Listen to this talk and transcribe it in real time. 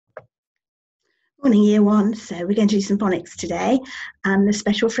Morning, year one. So we're going to do some phonics today, and the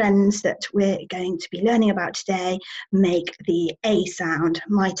special friends that we're going to be learning about today make the A sound.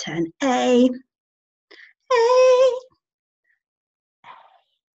 My turn. A.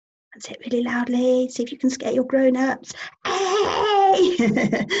 And say it really loudly. See if you can scare your grown-ups.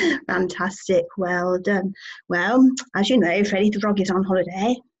 A. Fantastic. Well done. Well, as you know, Freddie the Frog is on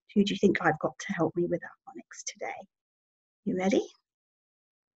holiday. Who do you think I've got to help me with our phonics today? You ready?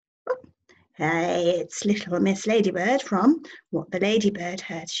 Hey, it's little Miss Ladybird from What the Ladybird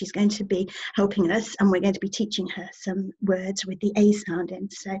Heard. She's going to be helping us, and we're going to be teaching her some words with the A sound in.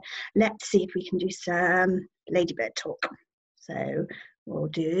 So let's see if we can do some Ladybird talk. So we'll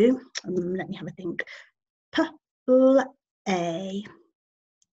do, let me have a think. P-L-A.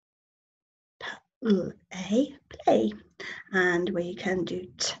 P-L-A, play. And we can do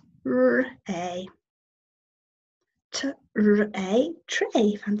T-R-A. T-R-A,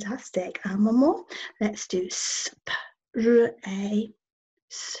 tray. Fantastic. And one more. Let's do sp-r-a.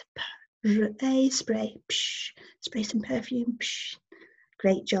 Sp-r-a, spray. Psh. Spray some perfume. Psh.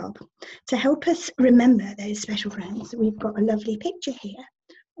 Great job. To help us remember those special friends, we've got a lovely picture here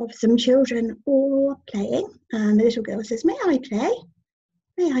of some children all playing. And the little girl says, "May I play?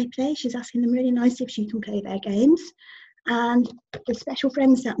 May I play?" She's asking them really nicely if she can play their games. And the special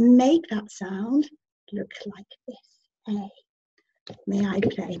friends that make that sound look like this. A. May I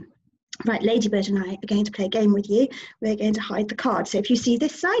play? Right, Ladybird and I are going to play a game with you. We're going to hide the card. So if you see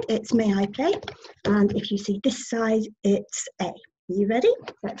this side, it's may I play. And if you see this side, it's A. Are you ready?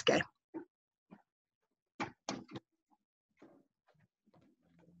 Let's go.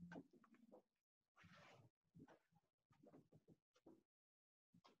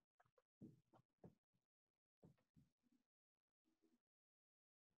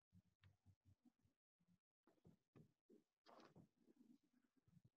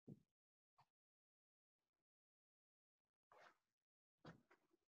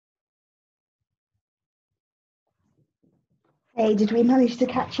 Hey, did we manage to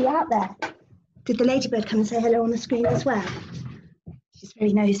catch you out there? Did the Ladybird come and say hello on the screen as well? She's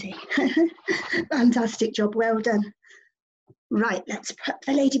very nosy. Fantastic job, well done. Right, let's put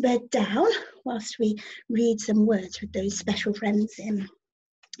the Ladybird down whilst we read some words with those special friends in.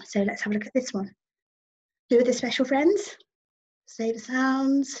 So let's have a look at this one. Who are the special friends? Say the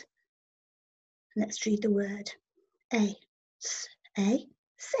sounds. Let's read the word. A, S, A,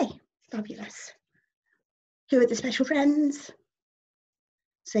 say. Fabulous. Who are the special friends?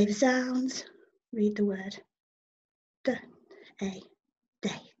 Say the sounds. Read the word. D, A,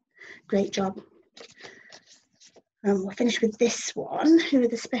 day. Great job. We'll finish with this one. Who are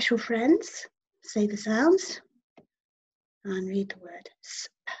the special friends? Say the sounds. And read the word.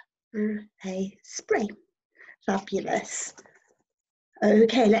 S-p-r-a, spray. Fabulous.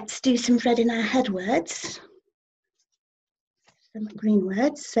 Okay, let's do some Fred in our head words. Some green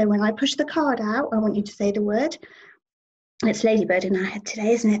words. So when I push the card out, I want you to say the word. It's Ladybird in our head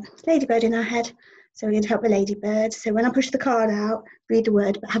today, isn't it? It's Ladybird in our head. So we're going to help the Ladybird. So when I push the card out, read the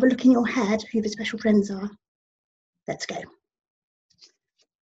word, but have a look in your head who the special friends are. Let's go.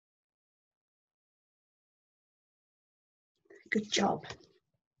 Good job.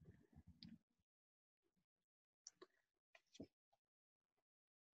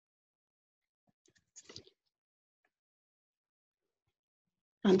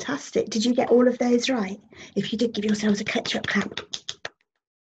 Fantastic. Did you get all of those right? If you did, give yourselves a catch-up clap.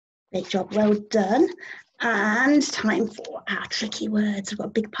 Great job. Well done. And time for our tricky words. I've got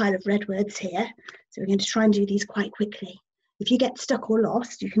a big pile of red words here. So we're going to try and do these quite quickly. If you get stuck or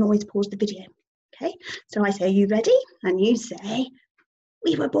lost, you can always pause the video. Okay, so I say, "Are you ready?" And you say,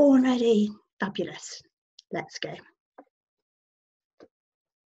 "We were born ready." Fabulous. Let's go.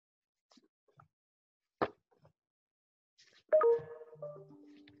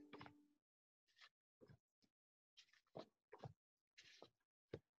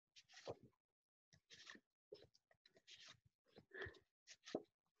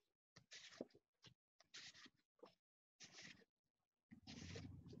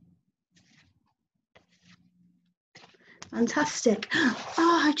 Fantastic.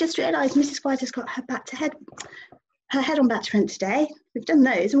 Oh, I've just realised Mrs. White has got her head on back to front today. We've done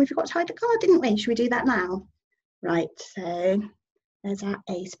those and we forgot to hide the card, didn't we? Should we do that now? Right, so there's our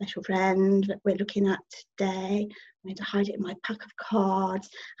A special friend that we're looking at today. I'm going to hide it in my pack of cards.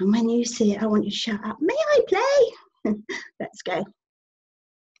 And when you see it, I want you to shout out, "May I play?" Let's go.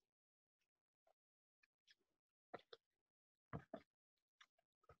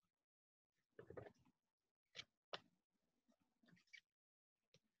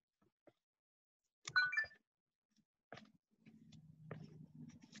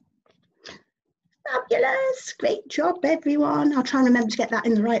 Fabulous. Great job, everyone. I'll try and remember to get that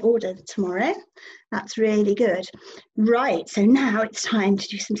in the right order tomorrow. That's really good. Right, so now it's time to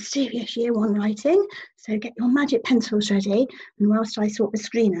do some serious year one writing. So get your magic pencils ready. And whilst I sort the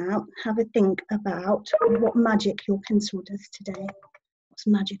screen out, have a think about what magic your pencil does today. What's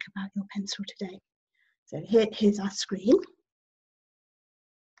magic about your pencil today? So here's our screen.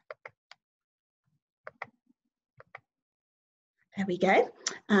 There we go.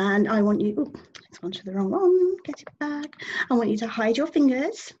 And I want you, ooh, it's gone to the wrong one, get it back. I want you to hide your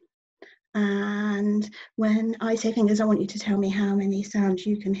fingers. And when I say fingers, I want you to tell me how many sounds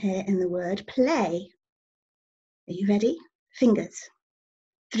you can hear in the word play. Are you ready? Fingers.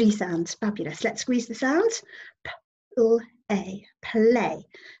 3 sounds. Fabulous. Let's squeeze the sounds. P-L-A, play.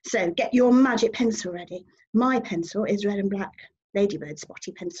 So get your magic pencil ready. My pencil is red and black Ladybird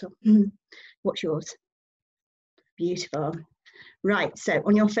spotty pencil. What's yours? Beautiful. Right, so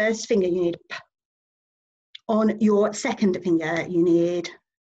on your first finger you need P. On your second finger you need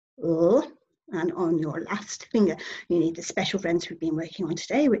L. And on your last finger you need the special friends we've been working on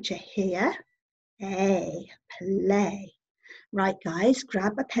today, which are here. A, play. Right guys,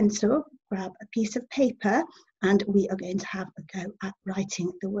 grab a pencil, grab a piece of paper, and we are going to have a go at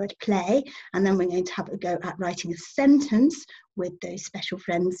writing the word play, and then we're going to have a go at writing a sentence with those special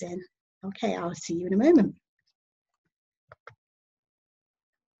friends in. Okay, I'll see you in a moment.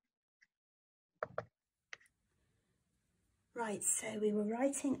 Right, so we were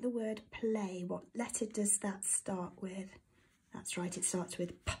writing the word play. What letter does that start with? That's right, it starts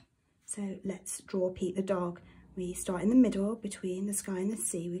with P. So let's draw Pete the dog. We start in the middle between the sky and the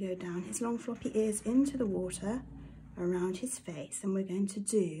sea. We go down his long floppy ears into the water around his face, and we're going to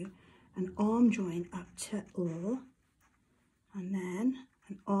do an arm join up to L, and then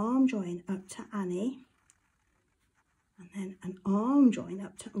an arm join up to Annie, and then an arm join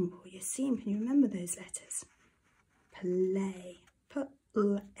up to Uncle Yasim. Can you remember those letters? Play,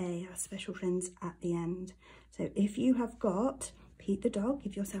 P-L-A, our special friends at the end. So if you have got Pete the dog,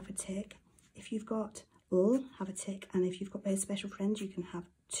 give yourself a tick. If you've got L, have a tick. And if you've got those special friends, you can have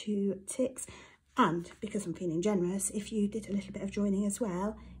 2 ticks. And because I'm feeling generous, if you did a little bit of joining as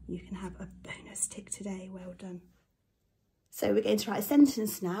well, you can have a bonus tick today. Well done. So we're going to write a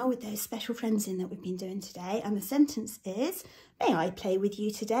sentence now with those special friends in that we've been doing today. And the sentence is, may I play with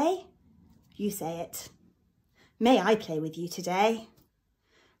you today? You say it. May I play with you today?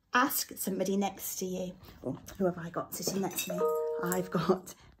 Ask somebody next to you. Oh, who have I got sitting next to me? I've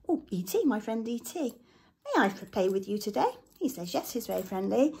got, oh, E.T., my friend E.T. May I play with you today? He says yes, he's very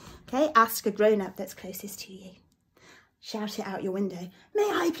friendly. Okay, ask a grown-up that's closest to you. Shout it out your window. May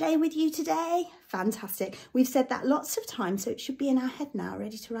I play with you today? Fantastic. We've said that lots of times, so it should be in our head now,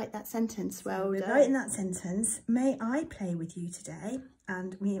 ready to write that sentence. Well, we're writing that sentence, may I play with you today?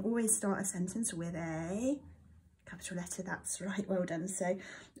 And we always start a sentence with a capital letter. That's right, well done. So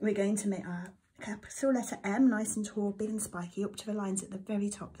we're going to make our capital letter M nice and tall, big and spiky, up to the lines at the very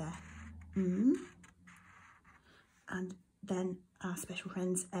top there. And then our special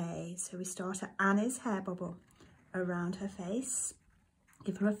friends A. So we start at Annie's hair bubble around her face,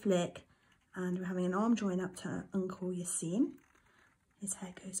 give her a flick, and we're having an arm join up to Uncle Yasim. His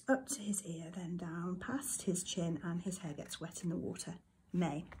hair goes up to his ear, then down past his chin, and his hair gets wet in the water.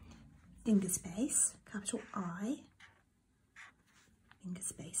 May. Finger space, capital I, finger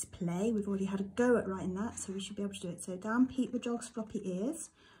space, play. We've already had a go at writing that, so we should be able to do it. So down Pete the dog's floppy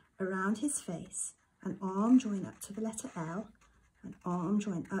ears, around his face, an arm join up to the letter L, an arm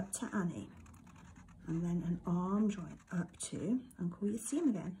join up to Annie, and then an arm join up to Uncle Yasim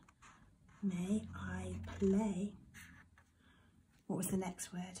again. May I play? What was the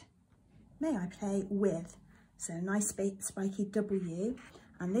next word? May I play with? So nice spiky W.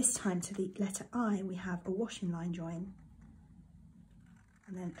 And this time to the letter I, we have a washing line join.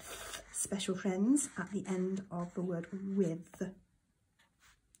 And then special friends at the end of the word with.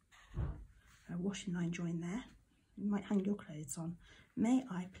 A washing line join there. You might hang your clothes on. May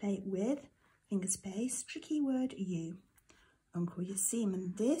I play with, finger space, tricky word you. Uncle Yasim.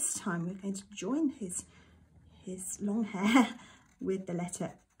 And this time we're going to join his long hair with the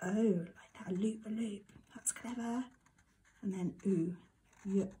letter O, like that, a loop, a loop. That's clever. And then oo.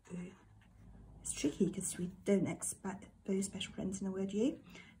 Yeah, it's tricky because we don't expect those special friends in the word you.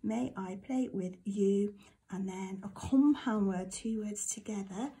 May I play with you? And then a compound word, 2 words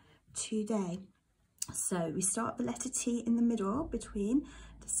together, today. So we start the letter T in the middle between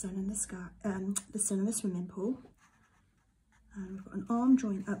the sun and the sky, the sun and the swimming pool. And we've got an arm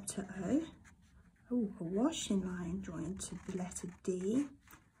join up to O. Oh, a washing line join to the letter D.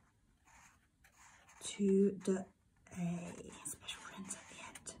 To the A. Special friends at the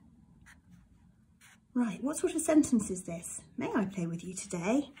end. Right, what sort of sentence is this? May I play with you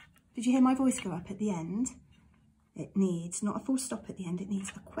today? Did you hear my voice go up at the end? It needs not a full stop at the end, it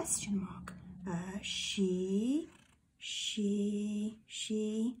needs a question mark. She,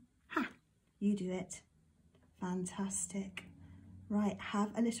 ha, you do it. Fantastic. Right, have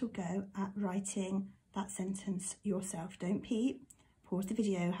a little go at writing that sentence yourself. Don't peep, pause the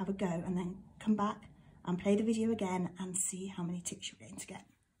video, have a go, and then come back and play the video again and see how many ticks you're going to get.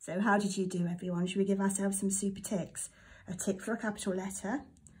 So how did you do, everyone? Should we give ourselves some super ticks? A tick for a capital letter,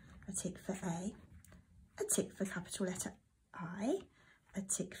 a tick for A, a tick for capital letter I, a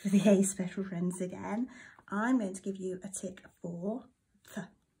tick for the A special friends again. I'm going to give you a tick for the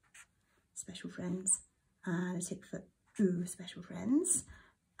special friends, and a tick for ooh special friends,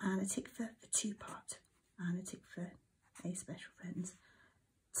 and a tick for the two-part, and a tick for A special friends.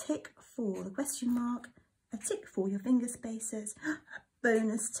 Tick for the question mark, a tick for your finger spacers, a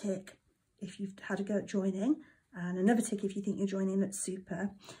bonus tick if you've had a go at joining, and another tick if you think you're joining. That's super.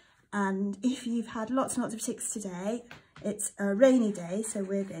 And if you've had lots and lots of ticks today, it's a rainy day, so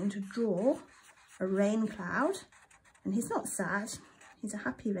we're going to draw a rain cloud. And he's not sad, he's a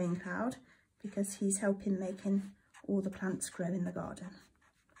happy rain cloud because he's helping making all the plants grow in the garden.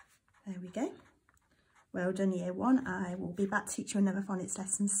 There we go. Well done, Year 1. I will be back to teach you another phonics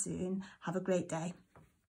lesson soon. Have a great day.